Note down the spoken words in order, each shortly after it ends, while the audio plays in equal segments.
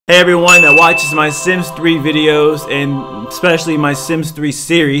Hey everyone that watches my Sims 3 videos, and especially my Sims 3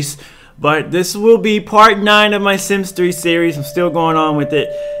 series. But this will be part 9 of my Sims 3 series. I'm still going on with it,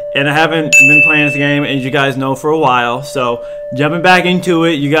 and I haven't been playing this game, as you guys know, for a while. So jumping back into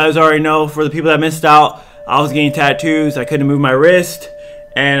it, you guys already know, for the people that missed out, I was getting tattoos. I couldn't move my wrist,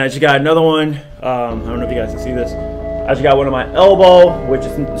 and I just got another one. I don't know if you guys can see this. I just got one on my elbow, which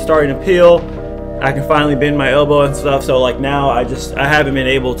is starting to peel. I can finally bend my elbow and stuff, so like now I haven't been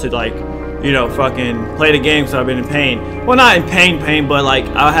able to, like, you know, fucking play the game, so I've been in pain. Well, not in pain, but like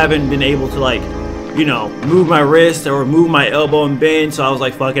I haven't been able to, like, you know, move my wrist or move my elbow and bend, so I was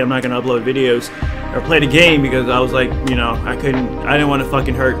like, fuck it, I'm not gonna upload videos or play the game because I was like, you know, I didn't want to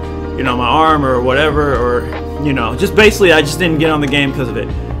fucking hurt, you know, my arm or whatever, or, you know, just basically I just didn't get on the game because of it.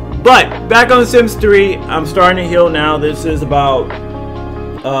 But back on Sims 3, I'm starting to heal now. This is about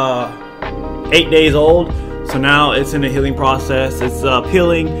 8 days old, so now it's in the healing process. It's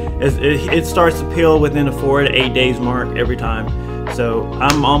peeling. It starts to peel within the 4 to 8 days mark every time. So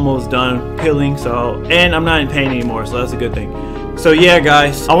I'm almost done peeling. So, and I'm not in pain anymore, so that's a good thing. So yeah,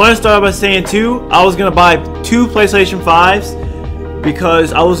 guys, I want to start by saying too, I was gonna buy 2 PlayStation 5s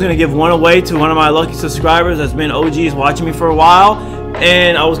because I was gonna give one away to one of my lucky subscribers that's been OGs watching me for a while,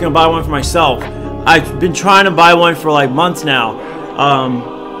 and I was gonna buy one for myself. I've been trying to buy one for like months now.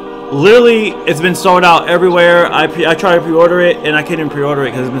 Literally, it's been sold out everywhere. I tried to pre-order it, and I couldn't pre-order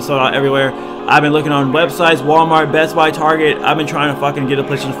it because it's been sold out everywhere. I've been looking on websites, Walmart, Best Buy, Target. I've been trying to fucking get a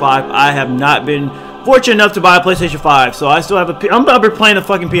PlayStation 5. I have not been fortunate enough to buy a PlayStation 5, so I still have I'm up here playing the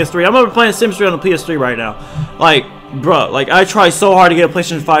fucking PS3. I'm up here playing Sims 3 on the PS3 right now. Like, bro, like, I tried so hard to get a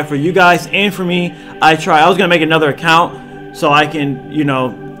PlayStation 5 for you guys and for me. I was gonna make another account so I can, you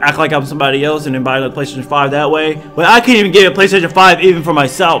know, act like I'm somebody else and then buy the PlayStation 5 that way. But I couldn't even get a PlayStation 5 even for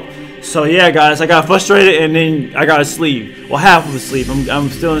myself. So yeah, guys, I got frustrated, and then I got a sleeve. Well, half of a sleeve. I'm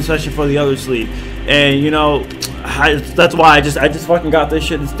still in session for the other sleeve, and you know, that's why I just fucking got this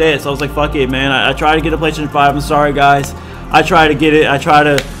shit instead. So I was like, fuck it, man. I tried to get a PlayStation 5. I'm sorry, guys. I tried to get it. I tried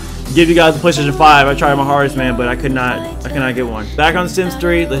to give you guys a PlayStation 5. I tried my hardest, man, but I could not get one. Back on Sims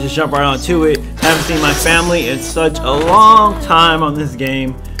 3. Let's just jump right on to it. Haven't seen my family in such a long time on this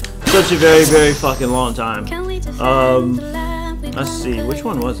game. Such a very, very fucking long time. Let's see, which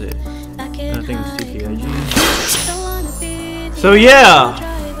one was it? I think it was TKIG. So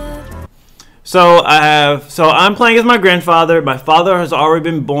yeah. So I'm playing as my grandfather. My father has already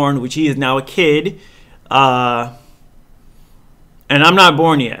been born, which he is now a kid. And I'm not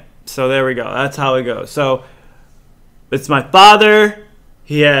born yet. So there we go. That's how it goes. So it's my father.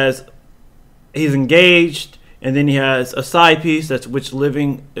 He's engaged, and then he has a side piece that's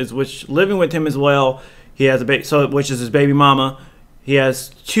living with him as well. He has a which is his baby mama. He has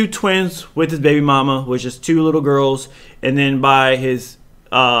 2 twins with his baby mama, which is 2 little girls, and then by his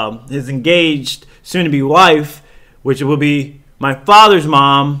engaged soon-to-be wife, which will be my father's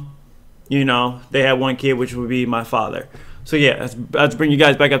mom. You know, they have 1 kid, which would be my father. So yeah, let's bring you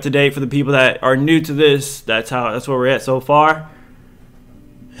guys back up to date for the people that are new to this. That's where we're at so far.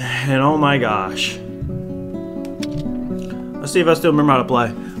 And oh my gosh. Let's see if I still remember how to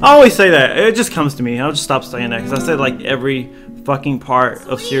play. I always say that. It just comes to me. I'll just stop saying that because I said like every fucking part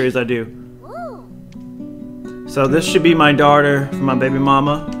of series I do. So this should be my daughter, my baby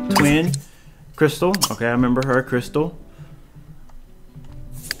mama, twin, Crystal. Okay, I remember her, Crystal.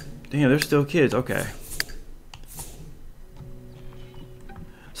 Damn, they're still kids. Okay.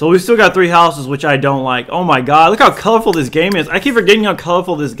 So we still got 3 houses, which I don't like. Oh my god, look how colorful this game is. I keep forgetting how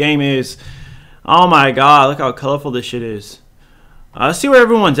colorful this game is. Oh my god, look how colorful this shit is. Let's see where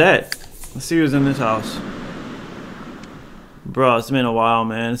everyone's at. Let's see who's in this house. Bro, it's been a while,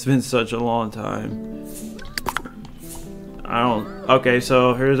 man. It's been such a long time. Okay,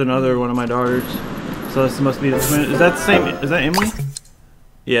 so here's another one of my daughters. So this must be the twin. Is that the same? Is that Emily?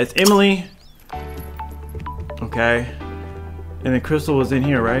 Yeah, it's Emily. Okay. And then Crystal was in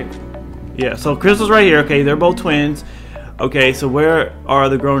here, right? Yeah, so Crystal's right here. Okay, they're both twins. Okay, so where are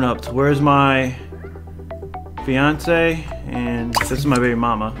the grown-ups? Where's my fiance? And this is my baby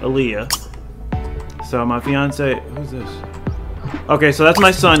mama, Aaliyah. So my fiance, who's this? Okay, so that's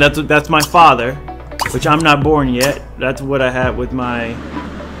my son. That's my father, which I'm not born yet. That's what I had with my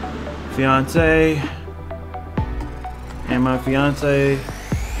fiance, and my fiance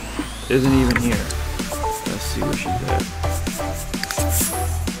isn't even here. Let's see where she's at.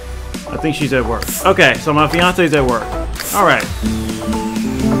 I think she's at work. Okay, so my fiance's at work. All right.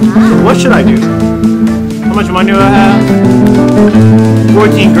 So what should I do? How much money do I have?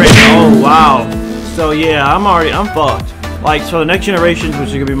 14 grand. Oh wow. So yeah, I'm fucked. Like, so the next generations, which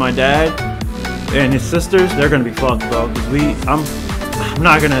is gonna be my dad and his sisters, they're gonna be fucked, bro. Cause I'm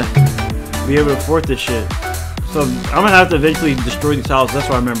not gonna be able to afford this shit. So I'm gonna have to eventually destroy these houses. That's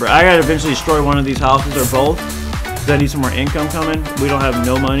what I remember. I gotta eventually destroy one of these houses or both. Cause I need some more income coming. We don't have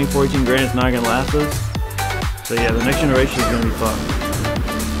no money. 14 grand is not gonna last us. So yeah, the next generation is gonna be fucked.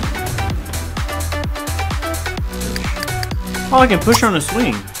 Oh, I can push her on a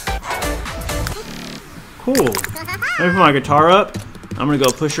swing. Cool. Let me put my guitar up. I'm gonna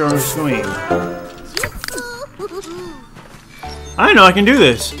go push her on a swing. I know I can do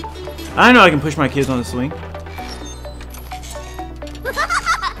this. I know I can push my kids on the swing.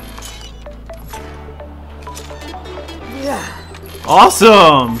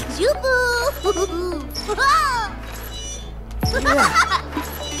 Awesome!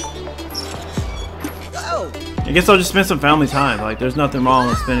 I guess I'll just spend some family time. Like, there's nothing wrong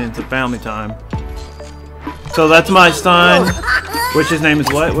with spending some family time. So that's my son, which his name is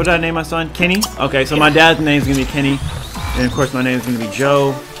what? What did I name my son? Kenny? Okay, so my dad's name is gonna be Kenny. And of course my name is gonna be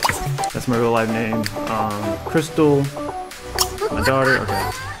Joe. That's my real life name. Crystal. My daughter.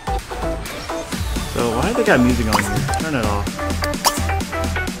 Okay. So why do they got music on here? Turn it off.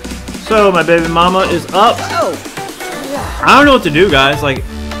 So my baby mama is up. I don't know what to do, guys. Like,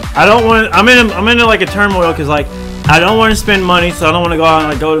 I don't want. I'm in like a turmoil because like I don't want to spend money, so I don't want to go out and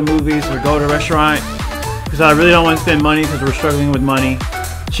like go to movies or go to a restaurant because I really don't want to spend money because we're struggling with money.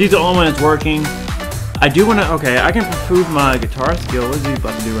 She's the only one that's working. I do want to. Okay, I can improve my guitar skill. What is he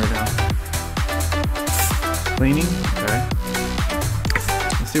about to do right now? Cleaning. Okay.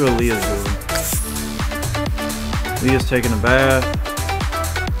 Let's see what Leah's doing. Leah's taking a bath.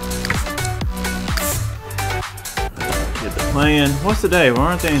 Playing. What's the day? Why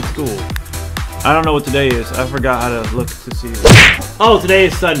aren't they in school? I don't know what today is. I forgot how to look to see. Oh, today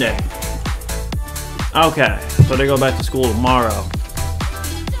is Sunday. Okay, so they go back to school tomorrow.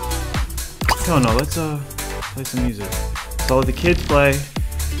 Oh no, let's play some music. So I'll let the kids play,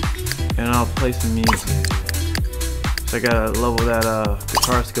 and I'll play some music. So I gotta level that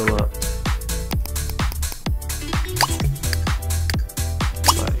guitar skill up.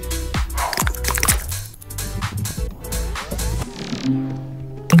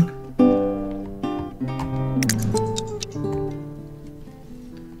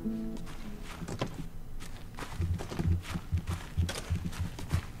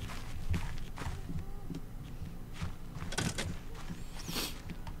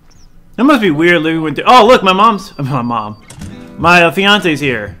 It must be weird living with. Oh, look, my fiance's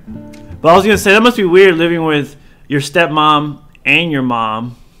here. But I was gonna say that must be weird living with your stepmom and your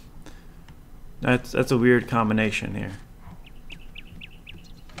mom. That's a weird combination here.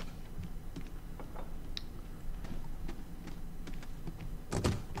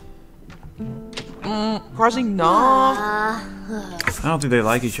 Parsing, no. I don't think they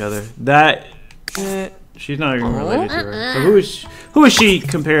like each other. She's not even related to her. So who is she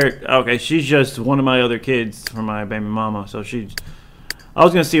compared? Okay, she's just one of my other kids from my baby mama. So she's. I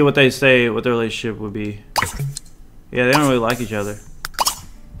was gonna see what they say, what their relationship would be. Yeah, they don't really like each other.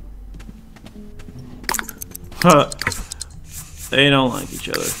 They don't like each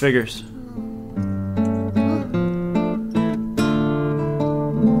other. Figures.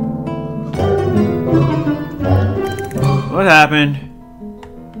 What happened?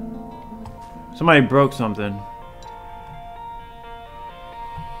 Somebody broke something.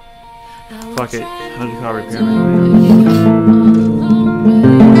 Fuck it. 100 car repairman.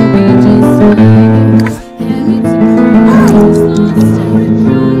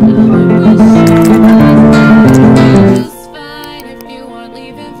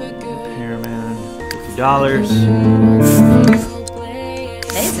 Repairman. $50.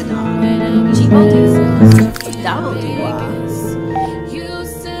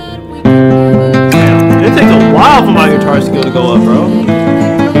 Damn, it takes a while for my guitar skill to go up, bro.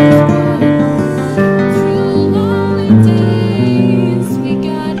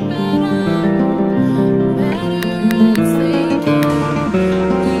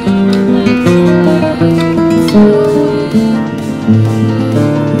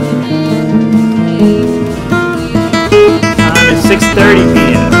 Time is 6:30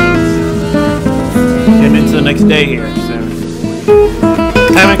 p.m. Getting into the next day here soon.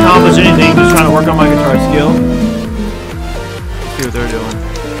 Haven't accomplished anything, just trying to work on my guitar skill. Let's see what they're doing.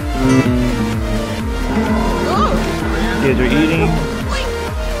 Kids are eating.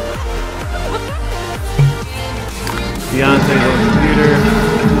 Beyonce's on the computer.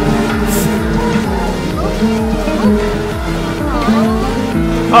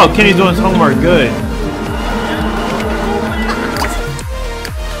 Oh, Kenny's doing his homework. Good.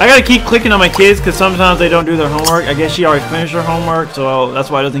 I gotta keep clicking on my kids because sometimes they don't do their homework. I guess she already finished her homework, so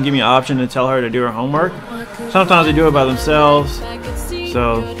that's why it doesn't give me an option to tell her to do her homework. Sometimes they do it by themselves.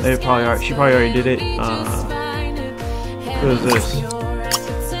 So they probably are. She probably already did it. Who is this?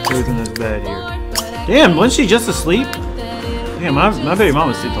 Who's in this bed here? Damn, wasn't she just asleep? Damn, my baby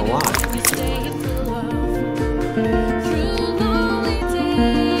mama sleeps a lot.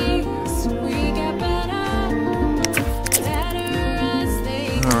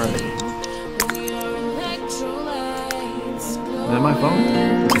 Alright. Is that my phone?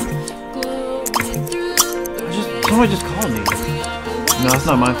 Somebody just called me. No, it's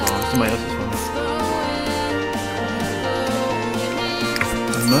not my phone. It's somebody else's phone.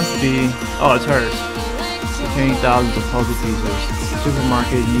 It must be. Oh, it's hers. Containing thousands of puzzle pieces. The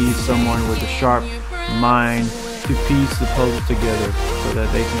supermarket needs someone with a sharp mind to piece the puzzle together so that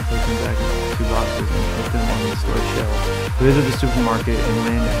they can put them back into boxes and put them on the store shelf. Visit the supermarket and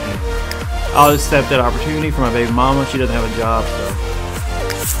lend a hand. I'll accept that opportunity for my baby mama. She doesn't have a job, so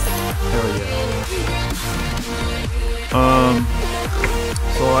hell yeah.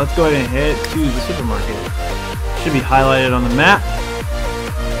 So let's go ahead and head to the supermarket. Should be highlighted on the map,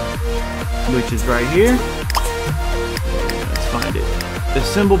 which is right here. Let's find it.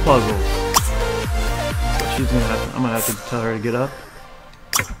 Assemble puzzles. So she's gonna have to, I'm gonna have to tell her to get up.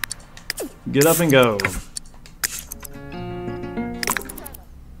 Get up and go.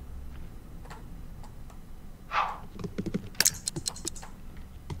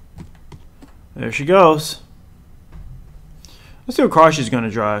 There she goes. Let's see what car she's gonna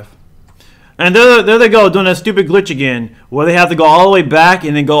drive. And there they go, doing that stupid glitch again, where they have to go all the way back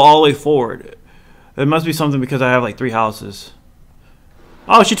and then go all the way forward. It must be something because I have like 3 houses.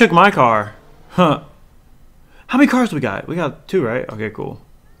 Oh, she took my car. Huh. How many cars do we got? We got 2, right? Okay, cool.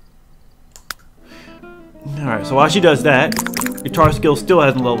 Alright, so while she does that, guitar skill still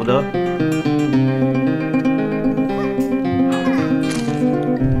hasn't leveled up.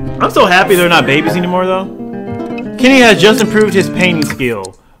 I'm so happy they're not babies anymore though. Kenny has just improved his painting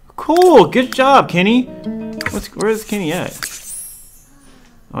skill. Cool, good job, Kenny. Where's Kenny at?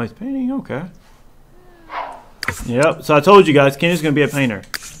 Oh, he's painting, okay. Yep, so I told you guys, Kenny's gonna be a painter.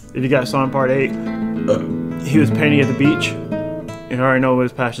 If you guys saw in part 8, he was painting at the beach. You already know what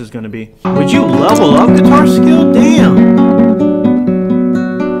his passion is gonna be. Would you level up guitar skill? Damn.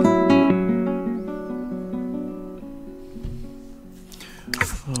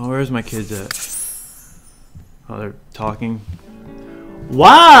 Oh, where's my kids at? Oh, they're talking.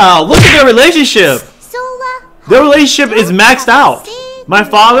 Wow, look at their relationship. Their relationship is maxed out. My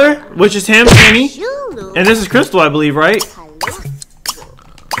father, which is him, Kenny, and this is Crystal, I believe, right?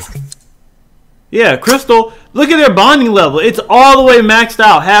 Yeah, Crystal. Look at their bonding level. It's all the way maxed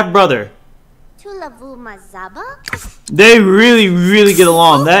out. Half brother. They really, really get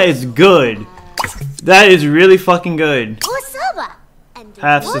along. That is good. That is really fucking good.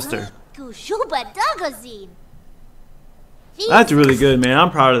 Half sister. That's really good, man.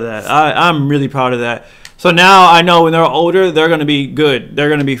 I'm proud of that. I'm really proud of that. So now I know when they're older, they're gonna be good. They're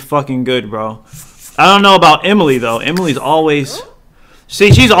gonna be fucking good, bro. I don't know about Emily though. Emily's always,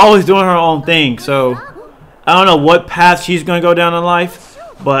 see, she's always doing her own thing. So I don't know what path she's gonna go down in life,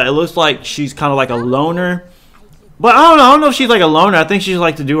 but it looks like she's kind of like a loner. But I don't know. I don't know if she's like a loner. I think she's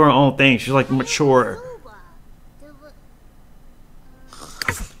like to do her own thing. She's like mature.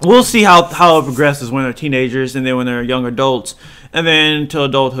 We'll see how it progresses when they're teenagers and then when they're young adults and then to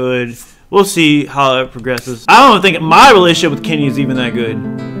adulthood. We'll see how it progresses. I don't think my relationship with Kenny is even that good.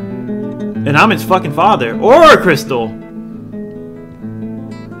 And I'm his fucking father. Or Crystal.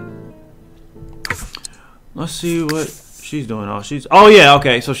 Let's see what she's doing. Oh yeah,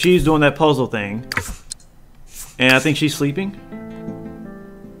 okay. So she's doing that puzzle thing. And I think she's sleeping.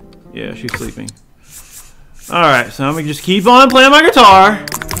 Yeah, she's sleeping. Alright, so I'm gonna just keep on playing my guitar.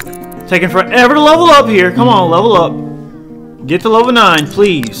 Taking forever to level up here. Come on, level up. Get to level 9,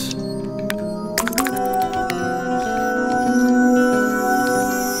 please.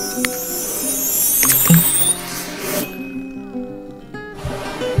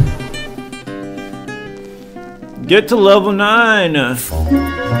 Get to level 9.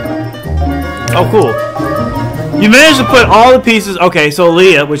 Oh, cool. You managed to put all the pieces. Okay, so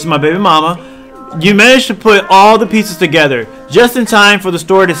Leah, which is my baby mama, you managed to put all the pieces together just in time for the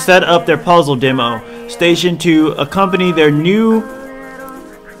store to set up their puzzle demo station to accompany their new,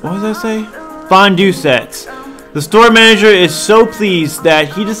 what does that say? Fondue sets. The store manager is so pleased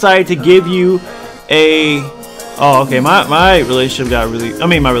that he decided to give you a, oh, okay, my eyesight got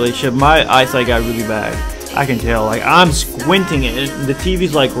really bad. I can tell, like, I'm squinting it. The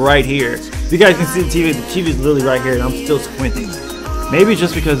TV's like right here. If you guys can see the TV's literally right here and I'm still squinting. Maybe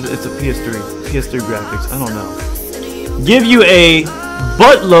just because it's a PS3 graphics, I don't know. Give you a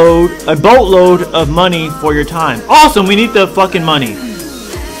boatload of money for your time. Awesome, we need the fucking money.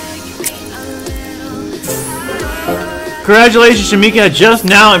 Congratulations, Shamika has just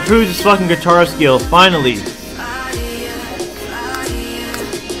now improved his fucking guitar skills, finally.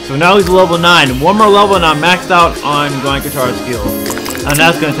 So now he's level 9. One more level and I'm maxed out on going guitar skill. And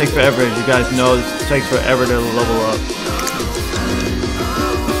that's gonna take forever, as you guys know, it takes forever to level up.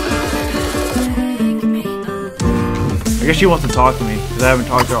 I guess she wants to talk to me, because I haven't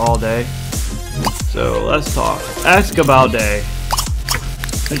talked to her all day. So let's talk. Ask about day.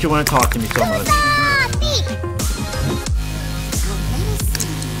 Since you want to talk to me so much.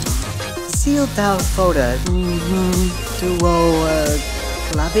 Siêu tao photo. Let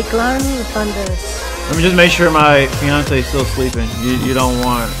me just make sure my fiance is still sleeping. You don't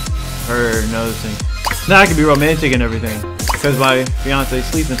want her noticing. Now I can be romantic and everything, because my fiance is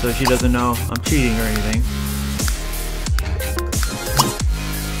sleeping, so she doesn't know I'm cheating or anything.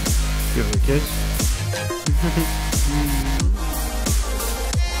 Give her a kiss.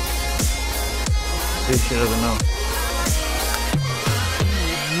 See, she doesn't know.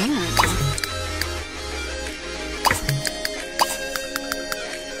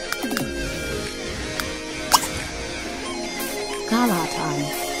 Gala time.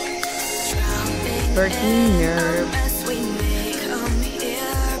 Birthday nerve.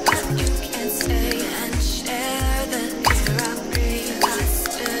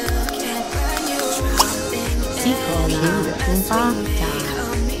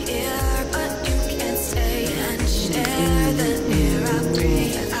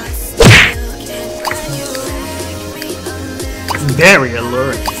 Very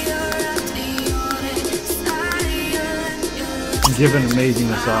alluring. Give an amazing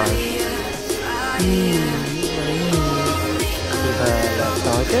massage.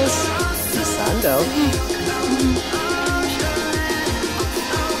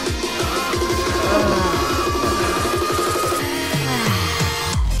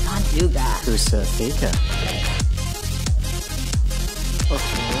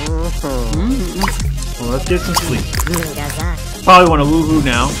 Well, let's get some sleep. Probably want to woohoo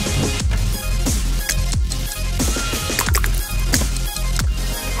now.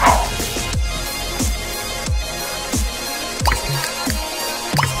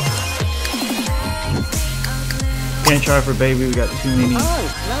 Can't try for baby. We got too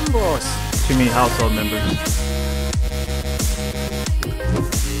many household members.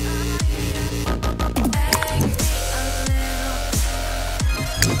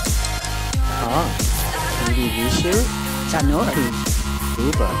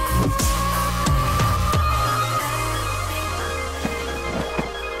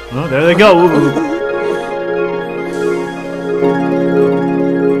 Oh, there they go.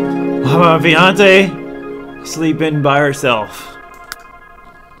 My fiance sleeping by herself.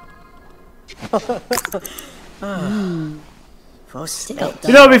 You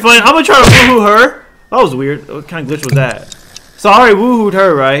know what'd be funny? I'm gonna try to woohoo her. That was weird. What kind of glitch was that? So I already woohooed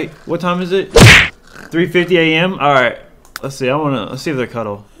her, right? What time is it? 3:50 a.m. All right. Let's see. Let's see if they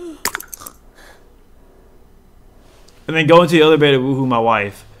cuddle. And then go into the other bed and woohoo my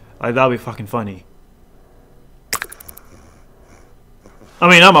wife. Like, that'll be fucking funny. I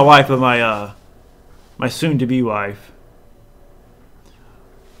mean, not my wife, but my my soon-to-be wife.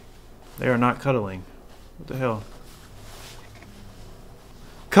 They are not cuddling. What the hell?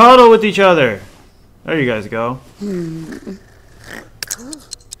 Cuddle with each other. There you guys go.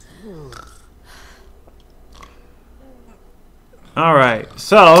 Alright,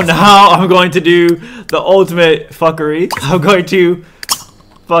 so now I'm going to do the ultimate fuckery. I'm going to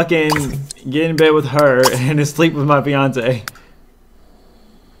fucking get in bed with her and sleep with my fiance.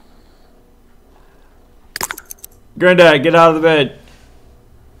 Granddad, get out of the bed.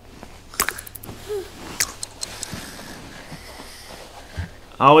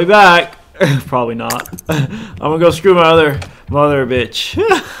 I'll be back. Probably not. I'm gonna go screw my other bitch.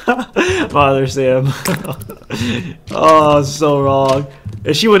 My other Sam. Oh, it's so wrong.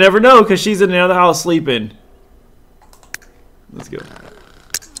 And she would never know because she's in the other house sleeping. Let's go.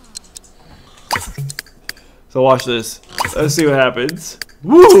 So watch this. Let's see what happens.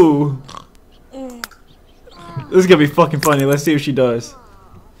 Woo! This is gonna be fucking funny. Let's see what she does.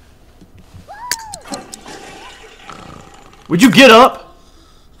 Would you get up?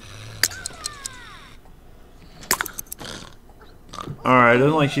 Alright, it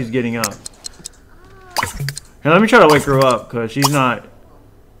doesn't like she's getting up. Here, let me try to wake her up, because she's not...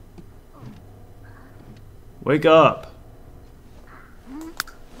 Wake up.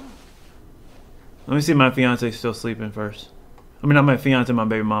 Let me see if my fiance's still sleeping first. I mean, not my fiance, my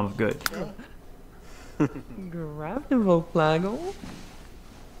baby mama. Good. Grab the Volkswagen.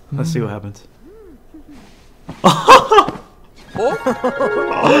 Let's see what happens.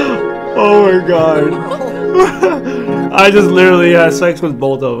 Oh my god. I just literally had sex with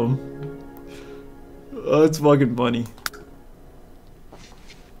both of them. Oh, it's fucking funny.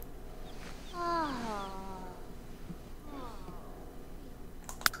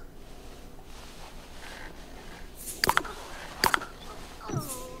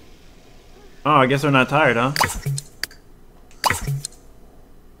 Oh, I guess they're not tired, huh?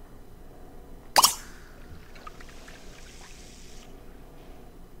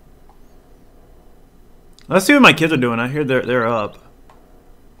 Let's see what my kids are doing. I hear they're up.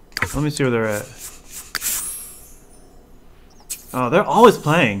 Let me see where they're at. Oh, they're always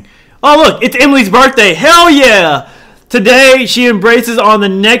playing. Oh, look, it's Emily's birthday. Hell yeah! Today, she embraces on the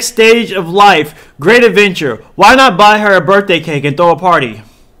next stage of life. Great adventure. Why not buy her a birthday cake and throw a party?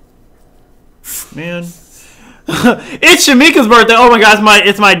 Man. It's Shamika's birthday. Oh my god,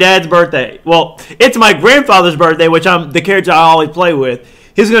 it's my dad's birthday. Well, it's my grandfather's birthday, which I'm the character I always play with.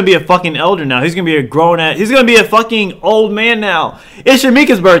 He's gonna be a fucking elder now. He's gonna be a he's gonna be a fucking old man now. It's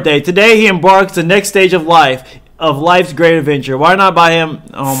Shamika's birthday. Today he embarks the next stage of life's great adventure. Why not buy him?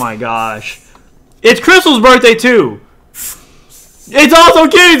 Oh my gosh. It's Crystal's birthday too. It's also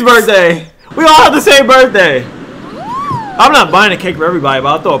Kitty's birthday. We all have the same birthday. I'm not buying a cake for everybody, but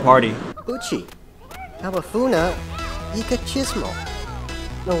I'll throw a party. Uchi. Awafuna. Ikachismo.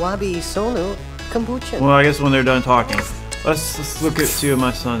 Nawabi Sonu. Kombucha. Well, I guess when they're done talking. Let's look at see what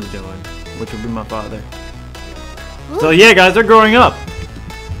my son's doing, which will be my father. So yeah, guys, they're growing up.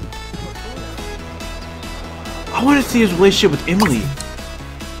 I want to see his relationship with Emily.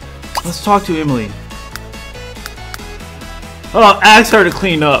 Let's talk to Emily. Oh, ask her to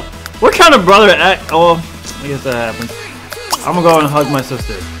clean up. What kind of brother? Oh, I guess that happens. I'm gonna go and hug my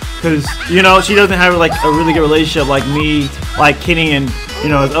sister, cause you know she doesn't have like a really good relationship like me, like Kenny, and you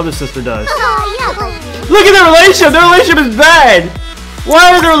know his other sister does. Look at their relationship! Their relationship is bad!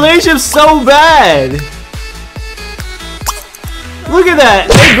 Why are their relationships so bad? Look at that!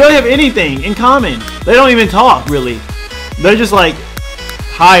 They barely have anything in common. They don't even talk, really. They're just like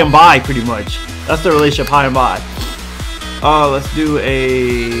high and by, pretty much. That's their relationship, high and by. Let's just do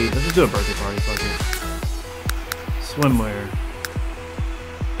a birthday party, fuck it. Swimwear.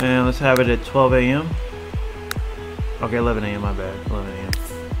 And let's have it at 12 a.m. Okay, 11 a.m. my bad. 11 a.m.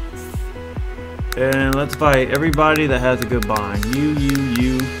 And let's invite everybody that has a good bond. You.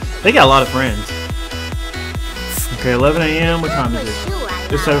 They got a lot of friends. Okay, 11 a.m. What time is it?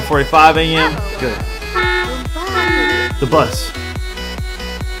 It's 7:45 a.m. Good. The bus.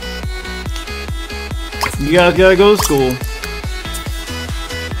 You guys gotta go to school.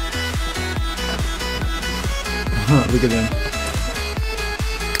 Look at them.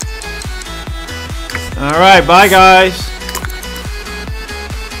 Alright, bye guys.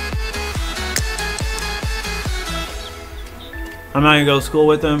 I'm not gonna go to school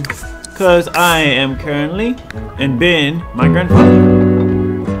with them because I am currently and been my grandfather.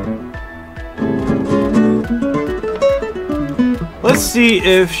 Let's see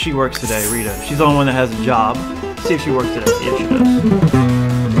if she works today, Rita. She's the only one that has a job. Let's see if she works today. Yeah, she does.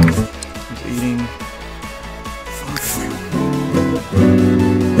 She's eating.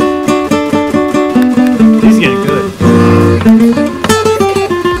 He's getting good.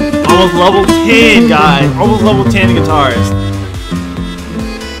 Almost level 10, guys. Almost level 10 guitarist.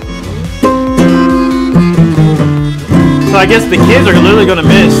 So I guess the kids are literally gonna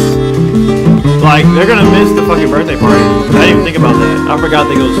miss, like, they're gonna miss the fucking birthday party. I didn't even think about that. I forgot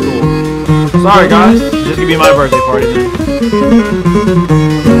they go to school. Sorry guys, just gonna be my birthday party then.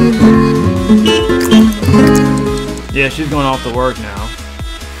 Yeah, she's going off to work now.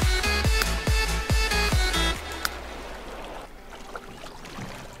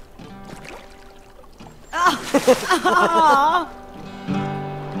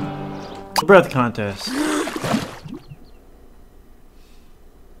 Breath contest.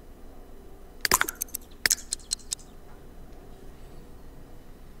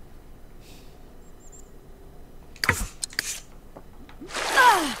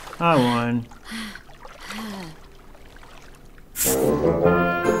 I won.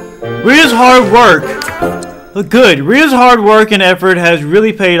 Rita's hard work. Good. Rita's hard work and effort has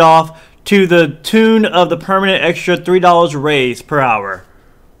really paid off to the tune of the permanent extra $3 raise per hour.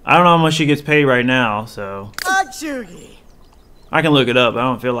 I don't know how much she gets paid right now, so I can look it up. I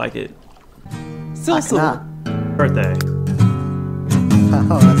don't feel like it. Birthday.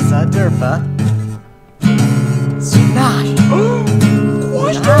 Oh, Sadurpa. Smash!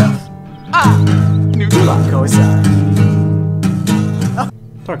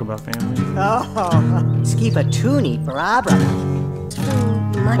 Talk about family. Oh, skipa tuni barabra.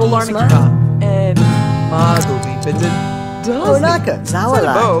 Polarnica and Magobi Bitin. Does he? Konaka, Son of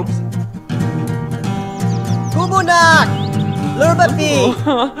Zawala. Bobes. Kubunak! Lurbapi!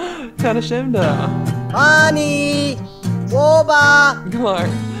 Tanashimda. Ani! Woba! Clark.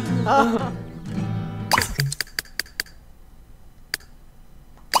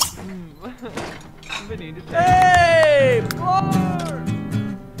 Hey!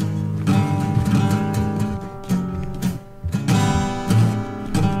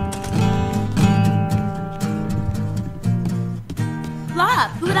 La,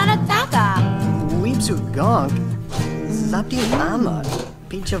 Puranataka. Weepsu Gonk. Zapti Mama.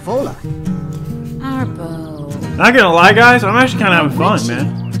 Pichavola. Arbo. Not gonna lie, guys, I'm actually kind of having fun,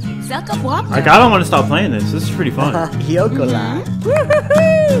 man. Zelka Wapka. Like, I don't want to stop playing this. This is pretty fun. Hyokola.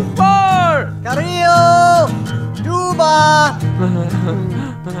 Bar! Cario! Duba!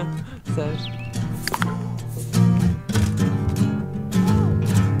 Says.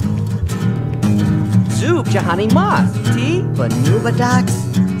 Soup Jahani Mas. Tea? Banubadox.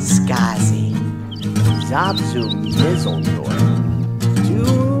 Skazi. Zabzu Mizzledor. Du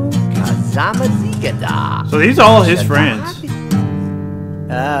Kazama Zigada. So these are all his friends.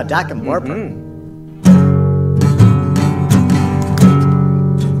 Daka Morper.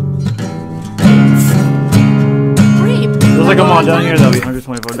 Looks like I'm all done here. That'll be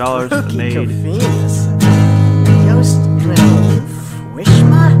 $124 made. Venus. Yost Grill.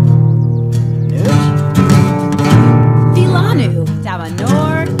 Wishma? Nuge? Vilanu.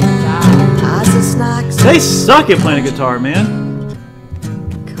 Davanor. Azasnax. They suck at playing a guitar, man.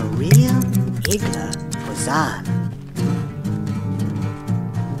 Korea. Igla. Pozan.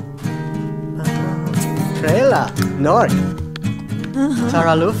 Trela. Nork.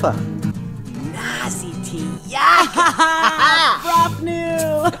 Taralufa. Nazi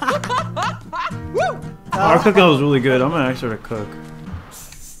Our cooking was really good. I'm gonna ask her to cook.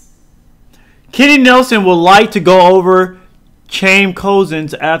 Kitty Nelson would like to go over Chaim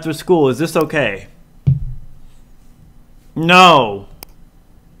Cousins after school. Is this okay? No.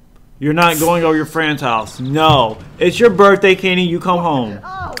 You're not going over your friend's house. No. It's your birthday, Kenny. You come home.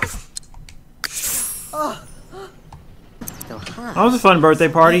 That was a fun birthday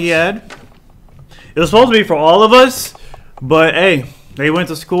party he had. It was supposed to be for all of us, but hey, they went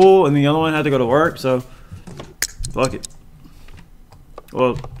to school and the other one had to go to work, so fuck it.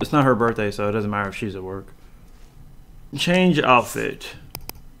 Well, it's not her birthday, so it doesn't matter if she's at work. Change outfit.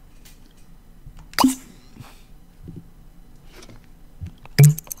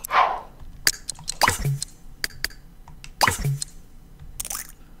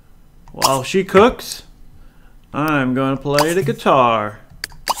 While she cooks, I'm gonna play the guitar.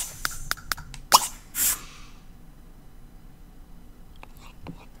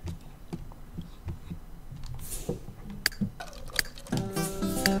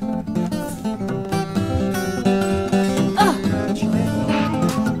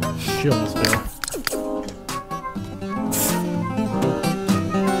 She almost fell.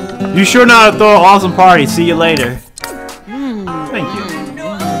 You sure know how to throw an awesome party. See you later. Thank you.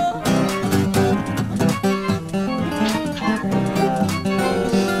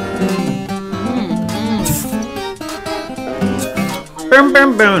 Boom,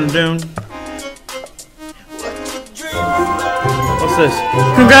 boom, boom, boom. What's this?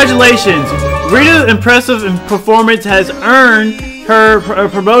 Congratulations! Rita's impressive performance has earned her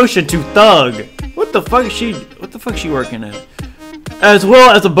promotion to Thug. What the fuck is she? What the fuck is she working at? As well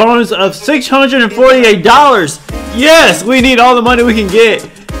as a bonus of $648. Yes, we need all the money we can get.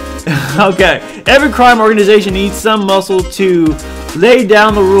 Okay. Every crime organization needs some muscle to lay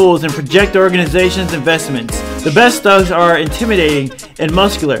down the rules and project the organization's investments. The best thugs are intimidating and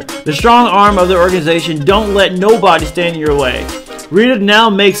muscular. The strong arm of the organization don't let nobody stand in your way. Rita now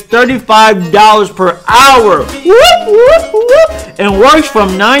makes $35 per hour. Whoop, whoop, whoop, and works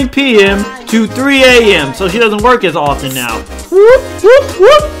from 9 p.m. to 3 a.m. So she doesn't work as often now. Whoop, whoop,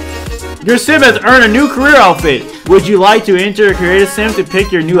 whoop. Your sim has earned a new career outfit. Would you like to enter a creative sim to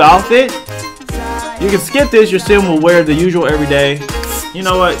pick your new outfit? You can skip this. Your sim will wear the usual every day. You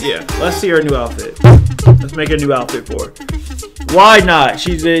know what? Yeah, let's see her new outfit. Let's make a new outfit for her. Why not?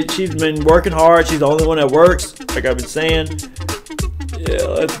 She's been working hard. She's the only one that works, like I've been saying. Yeah,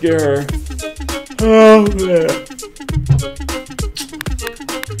 let's get her. Oh man.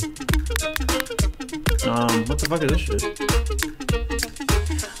 What the fuck is this shit?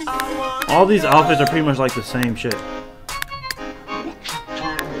 All these outfits are pretty much like the same shit.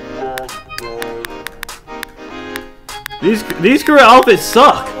 These career outfits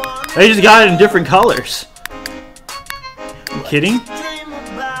suck. They just got it in different colors. You kidding?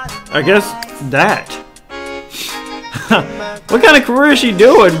 I guess that. What kind of career is she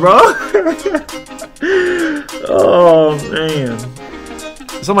doing, bro? Oh man.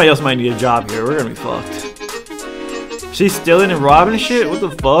 Somebody else might need a job here. We're gonna be fucked. She's stealing and robbing shit? What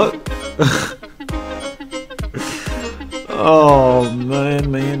the fuck? Oh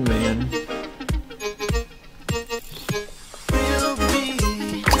man, man, man.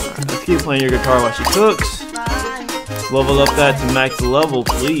 Let's keep playing your guitar while she cooks. Level up that to max level,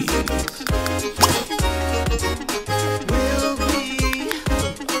 please.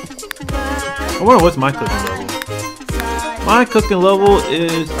 I wonder what's my cooking level. My cooking level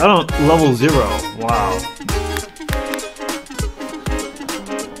is, level 0. Wow.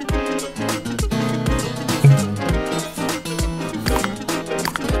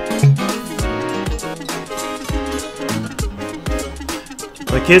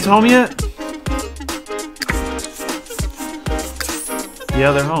 The kids home yet?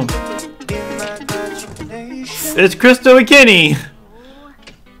 Yeah, they're home. It's Crystal and Kenny.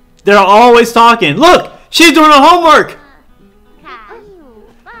 They're always talking. Look, she's doing her homework.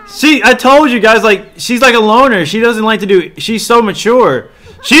 I told you guys, like, she's like a loner. She doesn't like to do, she's so mature.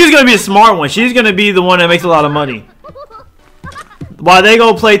 She's going to be a smart one. She's going to be the one that makes a lot of money. While they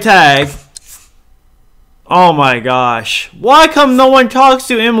go play tag. Oh my gosh. Why come no one talks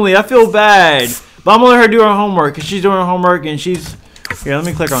to Emily? I feel bad. But I'm going to let her do her homework because she's doing her homework and she's... Here, let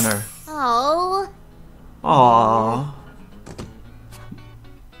me click on her. Oh. Aww.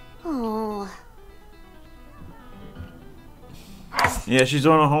 Oh. Yeah, she's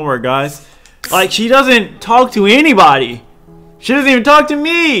doing her homework, guys. Like, she doesn't talk to anybody. She doesn't even talk to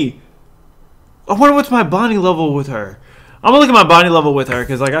me. I wonder what's my bonding level with her. I'm gonna look at my bonding level with her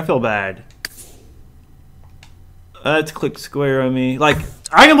because, like, I feel bad. Let's click square on me. Like,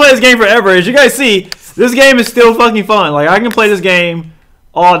 I can play this game forever. As you guys see, this game is still fucking fun. Like, I can play this game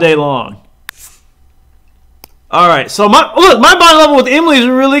all day long. Alright, so my bond level with Emily is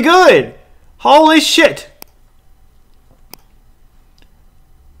really good. Holy shit.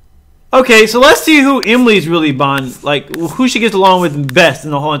 Okay, so let's see who Emily's really bond, like, who she gets along with best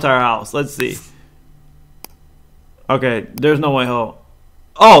in the whole entire house. Let's see. Okay, there's no way home.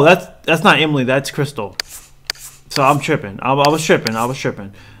 Oh, that's not Emily, that's Crystal. So I'm tripping. I was tripping.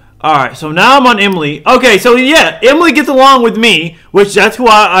 Alright, so now I'm on Emily. Okay, so yeah, Emily gets along with me, which that's who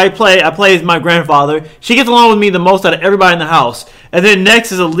I play. I play as my grandfather. She gets along with me the most out of everybody in the house. And then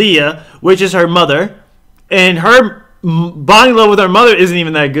next is Aaliyah, which is her mother. And her bonding level with her mother isn't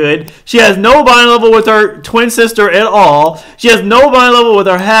even that good. She has no bonding level with her twin sister at all. She has no bonding level with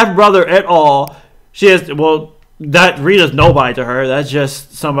her half brother at all. She has, well, that Rita's nobody to her. That's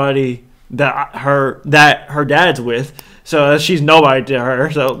just somebody that her dad's with. So she's nobody to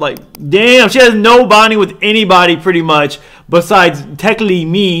her. So, like, damn, she has no bonding with anybody pretty much besides technically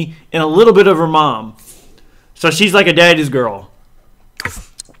me and a little bit of her mom. So she's like a daddy's girl.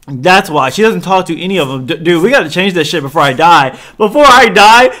 That's why. She doesn't talk to any of them. Dude, we got to change that shit before I die. Before I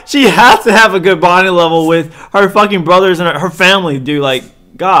die, she has to have a good bonding level with her fucking brothers and her family, dude. Like,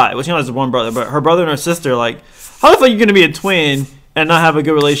 God. Well, she only has one brother, but her brother and her sister, like, how the fuck are you going to be a twin and not have a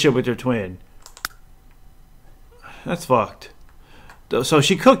good relationship with your twin? That's fucked. So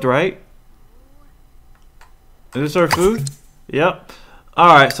she cooked, right? Is this her food? Yep.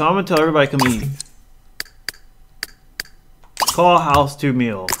 Alright, so I'm going to tell everybody to come eat. Call house to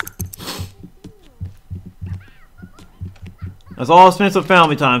meal. That's all expensive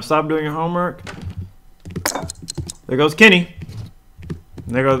family time. Stop doing your homework. There goes Kenny.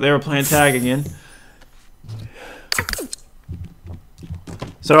 There goes, they were playing tag again.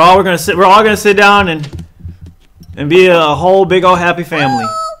 So we're all gonna sit down and be a whole big old happy family.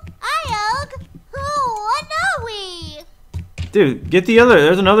 Dude, get the other.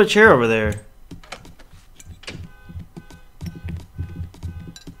 There's another chair over there.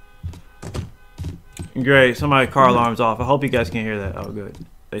 Great. Somebody's car alarm's off. I hope you guys can hear that. Oh, good.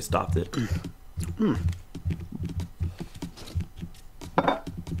 They stopped it.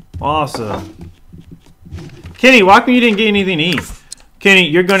 Awesome. Kenny, why come you didn't get anything to eat? Kenny,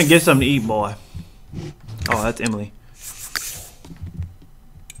 you're gonna get something to eat, boy. Oh, that's Emily.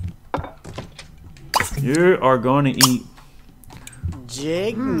 You are going to eat.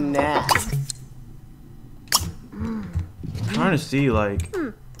 Jigna. Trying to see, like,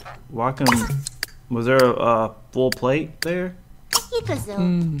 why come... Was there a full plate there?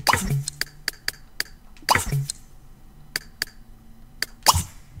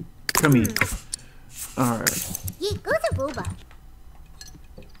 Come eat. Alright.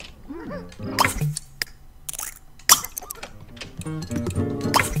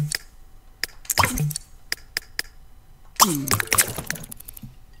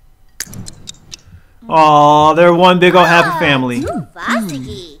 Aw, they're one big old happy family.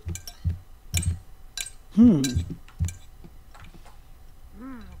 Vasiki.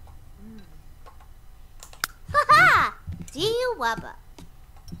 Haha! Diu wabba.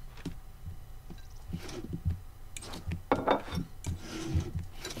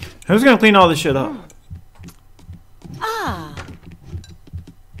 Who's gonna clean all this shit up? Ah.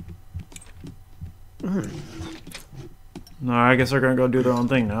 No, I guess they're gonna go do their own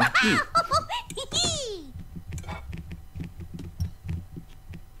thing now.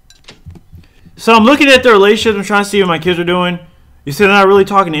 So I'm looking at their relationship. I'm trying to see what my kids are doing. You see, they're not really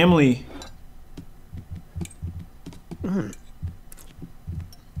talking to Emily.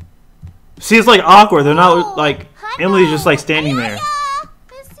 See, it's like awkward. They're not like Emily's just like standing there.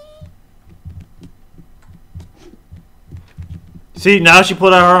 See, now she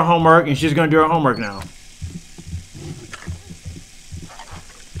pulled out her homework and she's gonna do her homework now.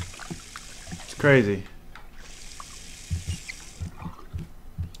 It's crazy.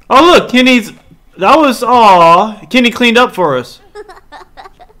 Oh look, Kenny's. That was aw. Kenny cleaned up for us.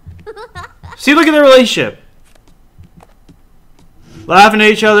 See, look at their relationship. Laughing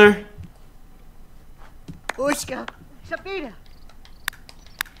at each other. Ushka, Shapira.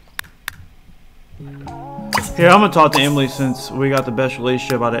 Here, I'm gonna talk to Emily since we got the best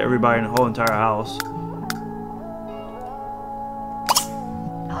relationship out of everybody in the whole entire house.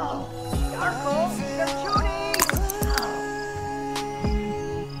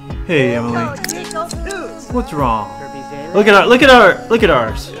 Hey, Emily. What's wrong? Look at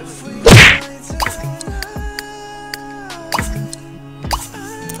ours.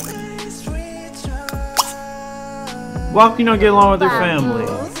 Why can you not get along with your family?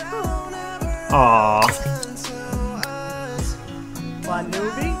 Aww.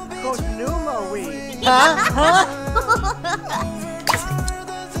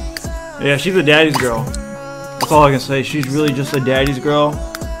 Yeah, she's a daddy's girl. That's all I can say. She's really just a daddy's girl.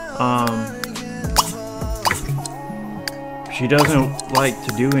 She doesn't like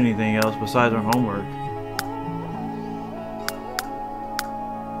to do anything else besides her homework.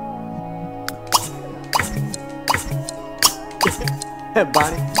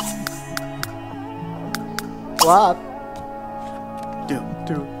 Bonnie. What?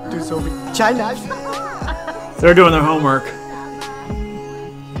 Do so China. They're doing their homework.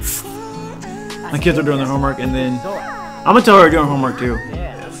 My kids are doing their homework, and then I'm gonna tell her they're doing homework too.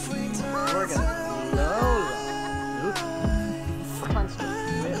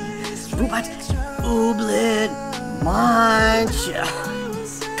 What? Ooblet. Munch.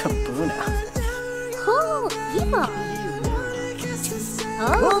 Kabuna. Oh, Emo.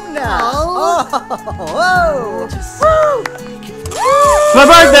 Boomna. Oh. Whoa. It's my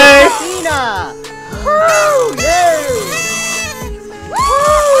birthday! Tina. Woo. Yay.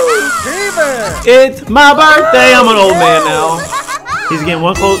 Woo. Fever. It's my birthday! I'm an old man now. He's getting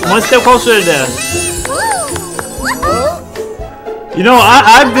one step closer to death. You know,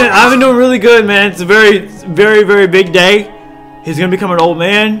 I've been doing really good, man. It's a very big day. He's gonna become an old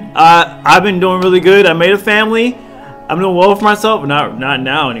man. I've been doing really good. I made a family. I'm doing well for myself, but not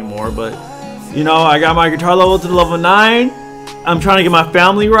now anymore. But you know, I got my guitar level to the level 9. I'm trying to get my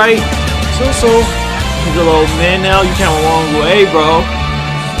family right. So he's a little man now. You came a long way, bro.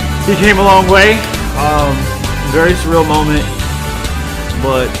 He came a long way. Very surreal moment.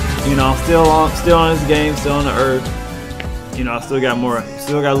 But you know, still on this game, still on the earth. You know, I still got a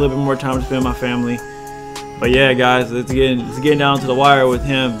little bit more time to spend with my family. But yeah, guys, it's getting down to the wire with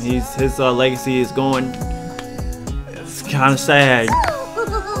him. His legacy is going. It's kind of sad.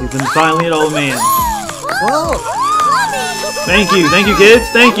 He's finally an old man. Whoa. Thank you, kids.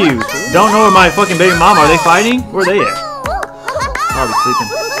 Thank you. Don't know where my fucking baby mama. Are they fighting? Where are they at? Probably sleeping.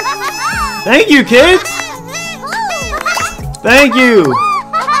 Thank you, kids. Thank you.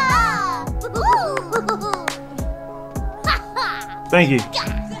 Thank you.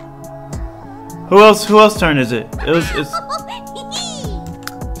 Who else turn is it? It's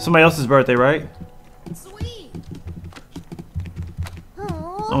somebody else's birthday, right? Sweet.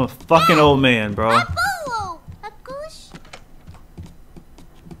 I'm a fucking old man, bro.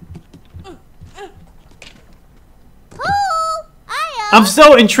 I'm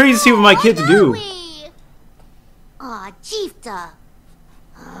so intrigued to see what my kids do. Aw, Chiefta.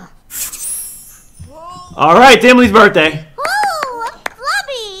 Alright, Emily's birthday. Ooh,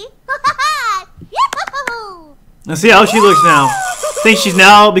 Flubby. Yoo-hoo. Let's see how she looks now. I think she's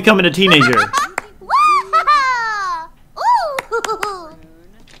now becoming a teenager. Wow. Ooh.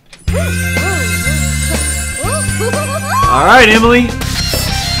 Alright, Emily.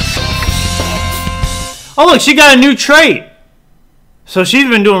 Oh, look, she got a new trait. So she's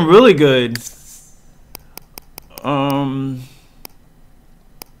been doing really good.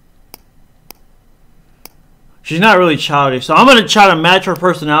 She's not really childish, so I'm gonna try to match her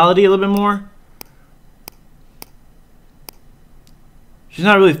personality a little bit more. She's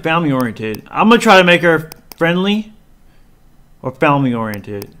not really family oriented. I'm gonna try to make her friendly or family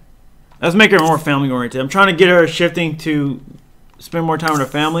oriented. Let's make her more family oriented. I'm trying to get her shifting to spend more time with her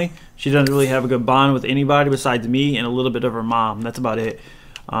family. She doesn't really have a good bond with anybody besides me and a little bit of her mom. That's about it.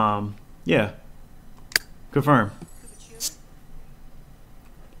 Yeah. Confirm.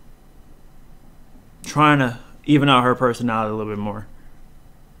 Trying to even out her personality a little bit more.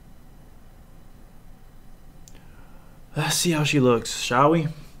 Let's see how she looks, shall we?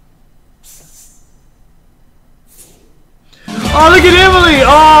 Oh, look at Emily!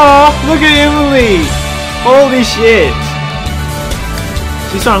 Oh, look at Emily! Holy shit!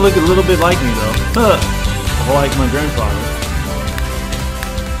 She's starting to look a little bit like me, though. Like my grandfather.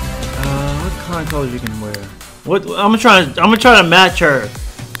 What kind of colors you can wear? What I'm gonna try to match her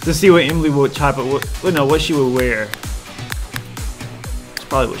to see what Emily would type of what she would wear. It's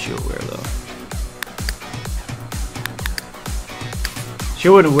probably what she would wear, though. She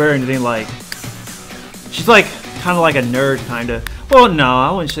wouldn't wear anything like. She's like kind of like a nerd, kind of. Well, no,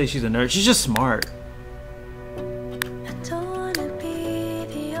 I wouldn't say she's a nerd. She's just smart.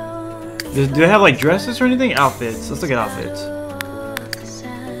 Do they have like dresses or anything? Outfits. Let's look at outfits.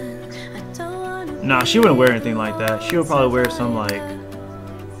 Nah, she wouldn't wear anything like that. She would probably wear some like.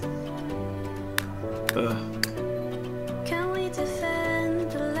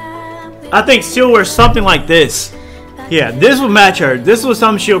 I think she'll wear something like this. Yeah, this would match her. This was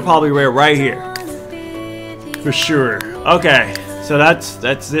something she'll probably wear right here. For sure. Okay, so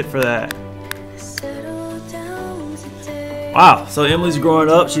that's it for that. Wow, so Emily's growing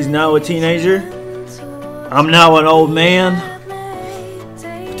up. She's now a teenager. I'm now an old man.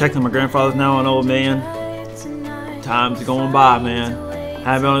 Technically, my grandfather's now an old man. Time's going by, man. I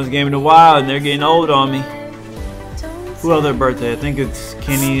haven't been on this game in a while, and they're getting old on me. Who else their birthday? I think it's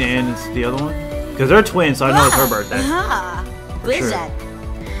Kenny and it's the other one. Because they're twins, so I know it's her birthday. Who is that?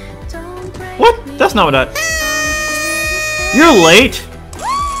 What? That's not what I... You're late?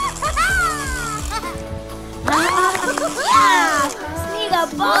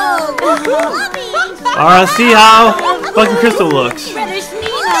 Alright, see how fucking Crystal looks.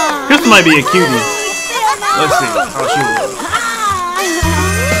 Crystal might be a cutie. Let's see how she looks.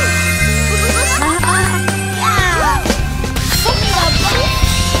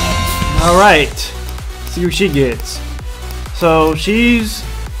 Alright. See what she gets. So she's...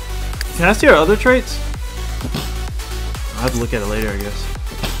 Can I see her other traits? I'll have to look at it later, I guess.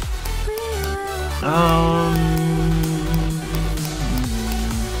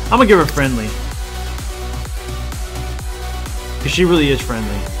 I'm gonna give her friendly. Cause she really is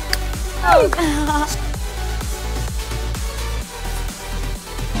friendly. Oh,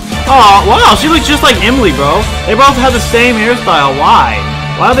 wow, she looks just like Emily, bro. They both have the same hairstyle. Why?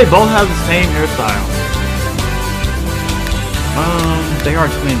 Why do they both have the same hairstyle? They are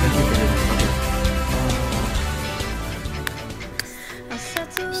twins. I keep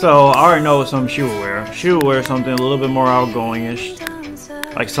forgetting. So, I already know what some she will wear. She will wear something a little bit more outgoing-ish.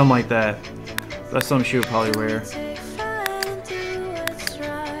 Like something like that. That's something she would probably wear.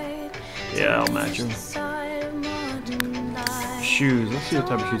 Yeah, I'll match her. Shoes. Let's see what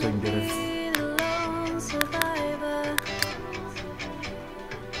type of shoes I can get her.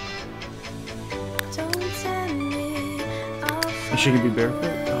 And she can be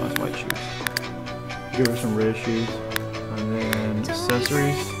barefoot? No, it's white shoes. Give her some red shoes. And then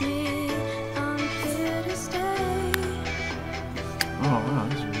accessories. Oh wow,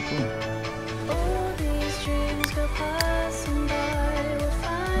 this is really cool.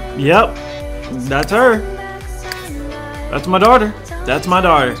 Yep, that's her. That's my daughter. That's my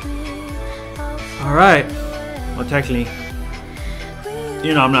daughter. Alright. Well, technically,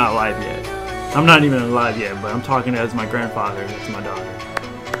 you know, I'm not alive yet. I'm not even alive yet, but I'm talking as my grandfather. That's my daughter.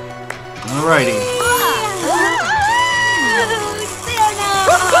 Alrighty.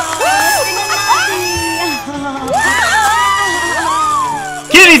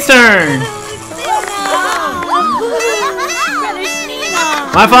 Kitty's turn!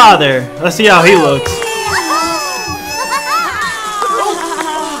 My father. Let's see how he looks.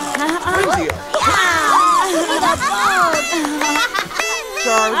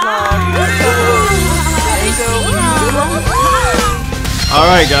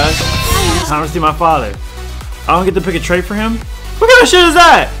 Alright guys, time to see my father. I don't get to pick a trait for him? What kind of shit is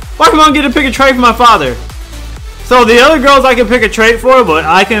that? Why come I don't get to pick a trait for my father? So the other girls I can pick a trait for, but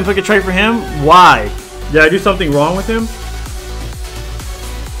I can't pick a trait for him? Why? Did I do something wrong with him?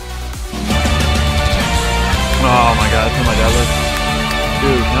 Oh my god, that's how my dad looks.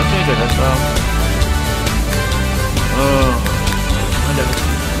 Dude, can I change the hairstyle? Oh, my dad looks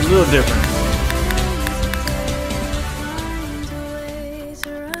a little different.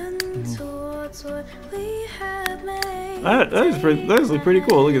 That is pretty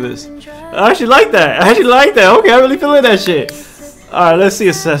cool. Look at this. I actually like that. Okay, I really feel like that shit. Alright, let's see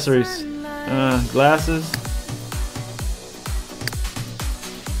accessories. Glasses.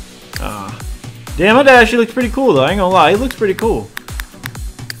 Damn, my dad actually looks pretty cool though. I ain't gonna lie, he looks pretty cool.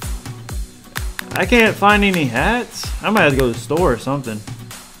 I can't find any hats. I might have to go to the store or something.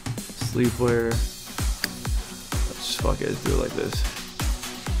 Sleepwear. Let's fuck it, let's do it like this.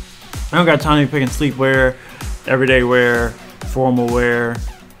 I don't got time to be picking sleepwear, everyday wear, formal wear.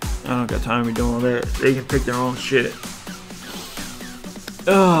 I don't got time to be doing all that. They can pick their own shit.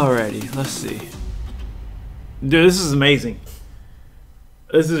 Alrighty, let's see. Dude, this is amazing.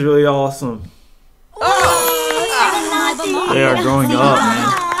 This is really awesome. They are growing up, man.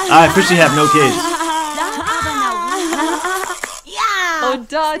 I officially have no kids. Oh,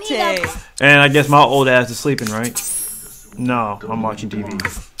 Dante. And I guess my old ass is sleeping, right? No, I'm watching TV.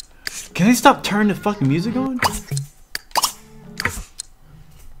 Can they stop turning the fucking music on?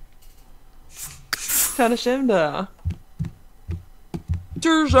 Tana Shimda.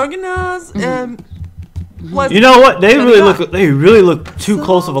 You know what? They really look too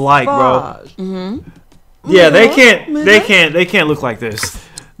close of alike, bro. Yeah, they can't look like this.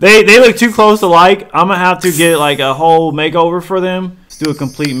 They look too close alike. I'm gonna have to get like a whole makeover for them. Let's do a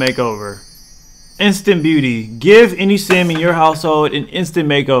complete makeover. Instant beauty. Give any sim in your household an instant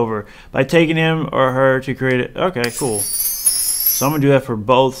makeover by taking him or her to create it. Okay, cool. So I'm gonna do that for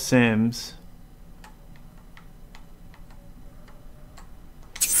both sims.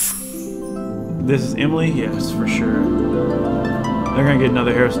 This is Emily? Yes, for sure. They're gonna get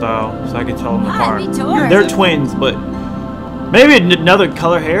another hairstyle so I can tell them apart. They're twins, but maybe another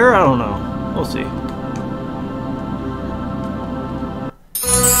color hair? I don't know. We'll see.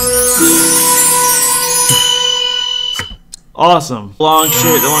 Awesome. Long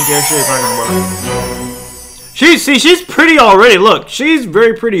shit, the long hair shit is not gonna work. She's pretty already. Look, she's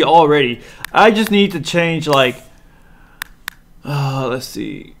very pretty already. I just need to change like let's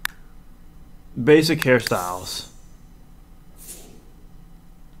see. Basic hairstyles.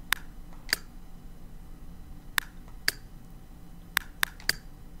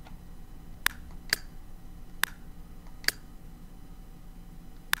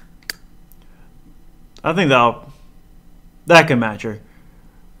 I think that can match her.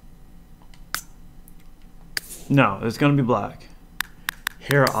 No, it's gonna be black.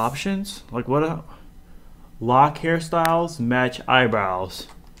 Hair options? Like what? Lock hairstyles match eyebrows.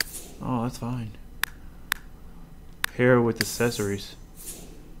 Oh, that's fine. Hair with accessories.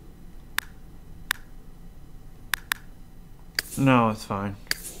 No, it's fine.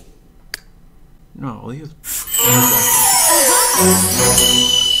 No, leave.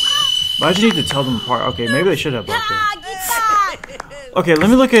 But I just need to tell them apart. Okay, maybe they should have black hair. Okay, let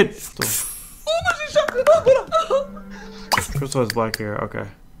me look at. Crystal has black hair. Okay.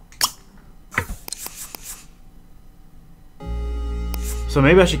 So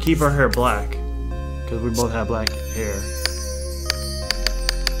maybe I should keep her hair black, because we both have black hair.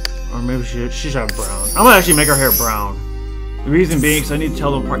 Or maybe she should have brown. I'm gonna actually make her hair brown. The reason being because I need to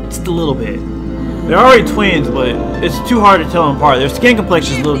tell them apart just a little bit. They're already twins, but it's too hard to tell them apart. Their skin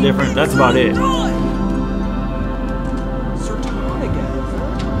complexion is a little different. That's about it.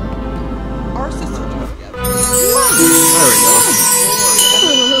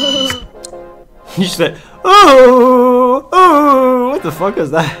 You said, oh, what the fuck is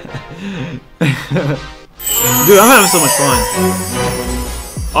that? Dude, I'm having so much fun.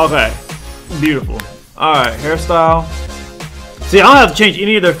 Okay, beautiful. Alright, hairstyle. See, I don't have to change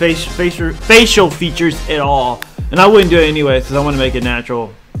any of their facial features at all. And I wouldn't do it anyway, because I want to make it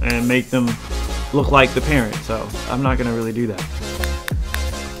natural and make them look like the parent. So, I'm not going to really do that.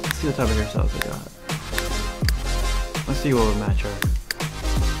 Let's see what type of hairstyles they got. Let's see what would match her.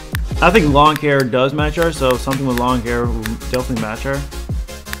 I think long hair does match her, so something with long hair will definitely match her.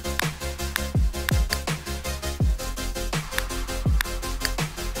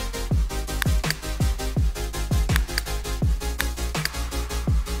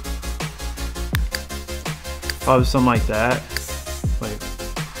 Probably something like that. Wait.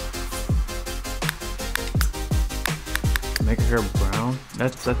 Make her hair brown?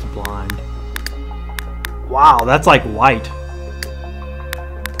 That's blind. Wow, that's like white.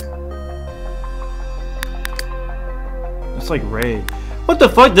 It's like red. What the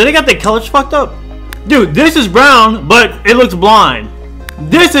fuck? Did they got the colors fucked up? Dude, this is brown, but it looks blind.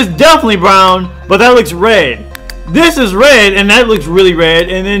 This is definitely brown, but that looks red. This is red, and that looks really red,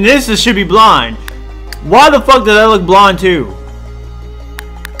 and then should be blonde. Why the fuck does that look blonde too?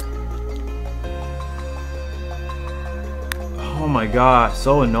 Oh my god,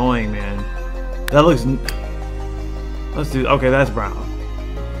 so annoying, man. That looks... Let's do... Okay, that's brown.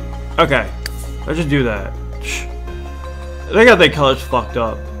 Okay, let's just do that. They got their colors fucked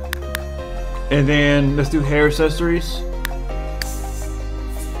up. And then let's do hair accessories.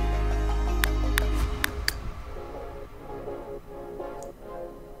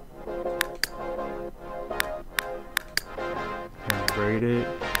 Braid it.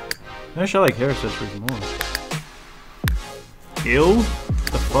 Actually, I like hair accessories more. Ew?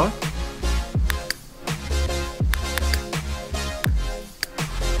 The fuck?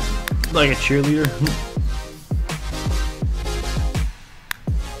 Like a cheerleader?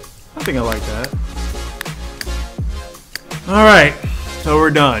 I think I like that. Alright, so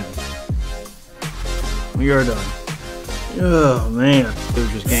we're done. We are done. Oh man, they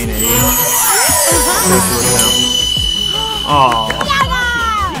just gained 80. Oh.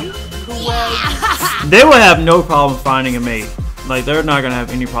 They will have no problem finding a mate. Like, they're not gonna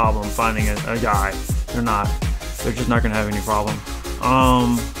have any problem finding a guy. They're not. They're just not gonna have any problem.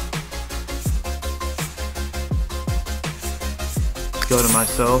 Go to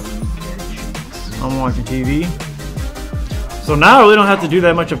myself. I'm watching TV. So now I really don't have to do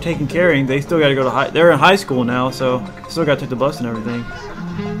that much of taking caring. They still gotta go to they're in high school now, so still gotta take the bus and everything.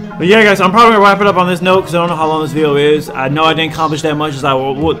 But yeah, guys, I'm probably gonna wrap it up on this note because I don't know how long this video is. I know I didn't accomplish that much as I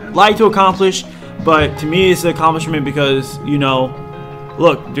would like to accomplish, but to me it's an accomplishment because, you know,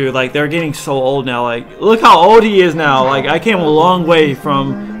 look, dude, like, they're getting so old now. Like, look how old he is now. Like, I came a long way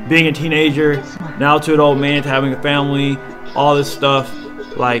from being a teenager now to an old man to having a family, all this stuff.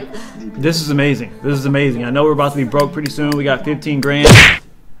 Like, this is amazing. This is amazing. I know we're about to be broke pretty soon. We got 15 grand.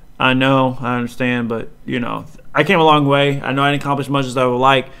 I know, I understand, but, you know, I came a long way. I know I didn't accomplish much as I would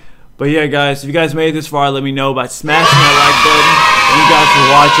like. But yeah, guys, if you guys made it this far, let me know by smashing that like button. Thank you guys for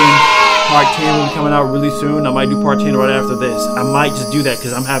watching. Part 10 will be coming out really soon. I might do part 10 right after this. I might just do that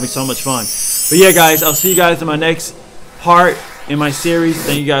because I'm having so much fun. But yeah, guys, I'll see you guys in my next part in my series.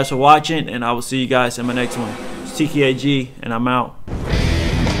 Thank you guys for watching, and I will see you guys in my next one. It's TKAG, and I'm out.